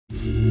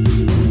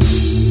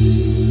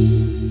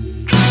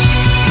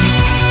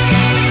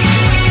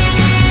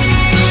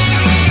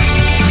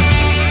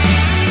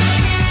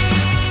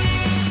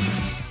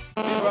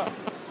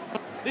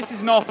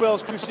North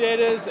Wales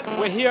Crusaders.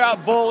 We're here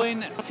at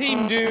bowling,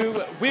 Team Do,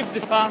 with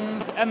the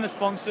fans and the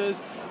sponsors.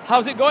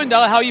 How's it going,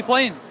 Dally? How are you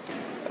playing?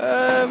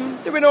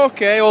 Doing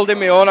okay, holding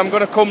my own. I'm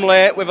going to come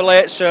late with a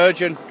late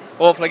surge and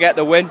hopefully get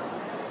the win.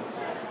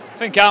 I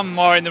think I'm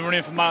more in the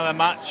running for man of the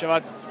match.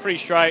 I've had 3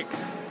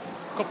 strikes,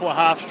 a couple of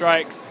half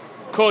strikes.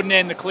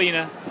 Codenamed the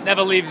cleaner,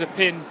 never leaves a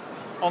pin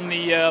on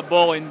the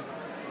bowling.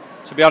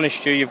 To be honest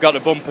with you, you've got the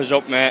bumpers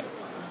up, mate.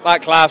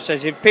 Like Clive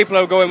says, if people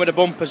are going with the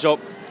bumpers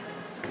up,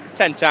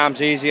 10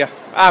 times easier.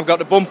 I've got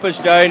the bumpers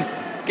down,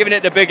 giving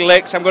it the big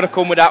licks. I'm going to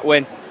come with that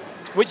win.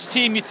 Which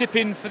team you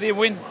tipping for the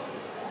win?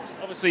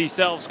 Obviously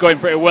yourself's going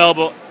pretty well,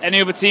 but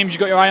any other teams you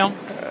got your eye on?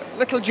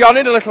 Little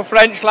Johnny, the little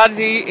French lad,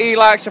 he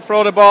likes to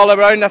throw the ball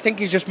around. I think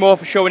he's just more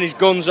for showing his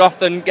guns off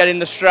than getting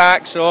the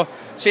strikes. So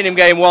seen him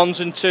getting 1s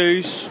and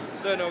 2s.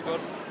 They're no good.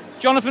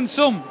 Jonathan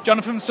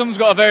Sum's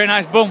got a very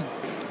nice bum.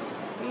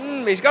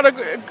 He's got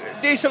a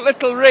decent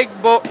little rig,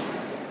 but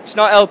it's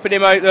not helping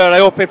him out there. I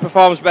hope he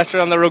performs better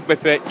on the rugby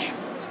pitch.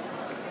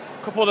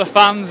 A couple of the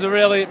fans are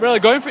really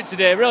going for it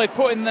today. Really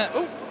putting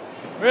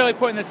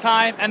the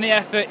time and the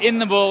effort in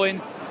the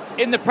bowling,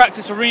 in the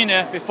practice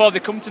arena before they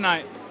come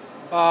tonight.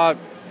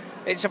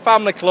 It's a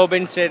family club,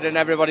 isn't it? And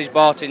everybody's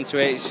bought into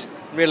it. It's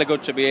really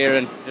good to be here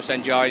and just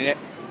enjoying it.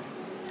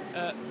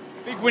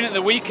 Big win at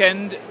the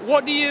weekend.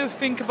 What do you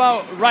think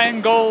about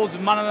Ryan Gould's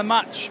man of the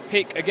match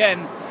pick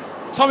again?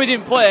 Tommy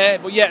didn't play,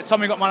 but yet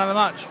Tommy got man of the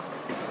match.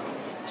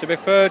 To be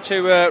fair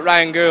to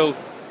Ryan Gould,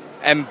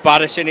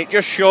 embarrassing. It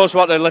just shows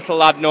what the little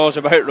lad knows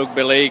about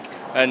rugby league.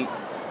 And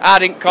I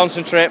didn't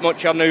concentrate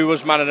much on who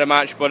was man of the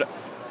match, but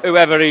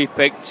whoever he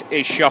picked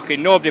is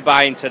shocking. Nobody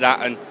buy into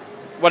that, and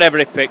whatever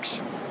he picks,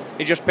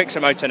 he just picks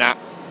them out of that.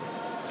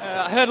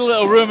 I heard a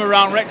little rumour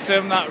around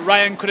Wrexham that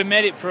Ryan could have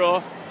made it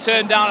pro,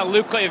 turned down a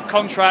lucrative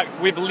contract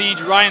with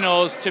Leeds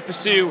Rhinos to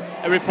pursue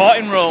a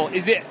reporting role.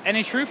 Is there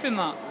any truth in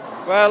that?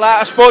 Well,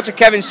 I spoke to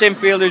Kevin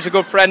Sinfield, who's a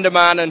good friend of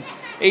mine, and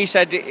he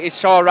said he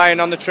saw Ryan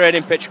on the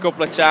training pitch a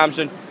couple of times,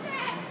 and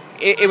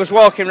he was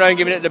walking around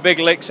giving it the big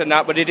licks and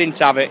that, but he didn't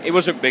have it. He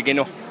wasn't big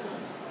enough.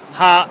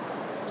 Heart,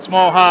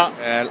 small heart.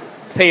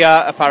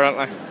 PR,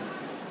 apparently.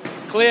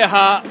 Clear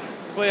heart,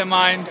 clear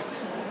mind.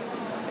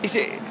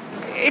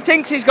 He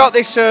thinks he's got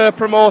this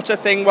promoter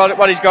thing,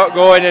 what he's got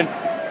going,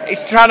 and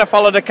he's trying to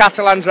follow the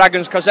Catalan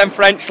Dragons because them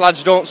French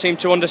lads don't seem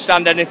to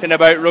understand anything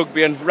about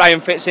rugby, and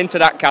Ryan fits into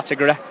that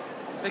category.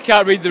 They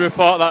can't read the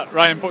report that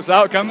Ryan puts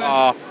out, can they?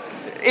 Oh,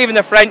 even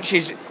the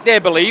Frenchies, they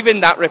believe in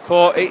that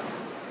report.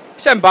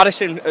 It's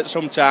embarrassing at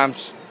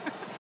sometimes.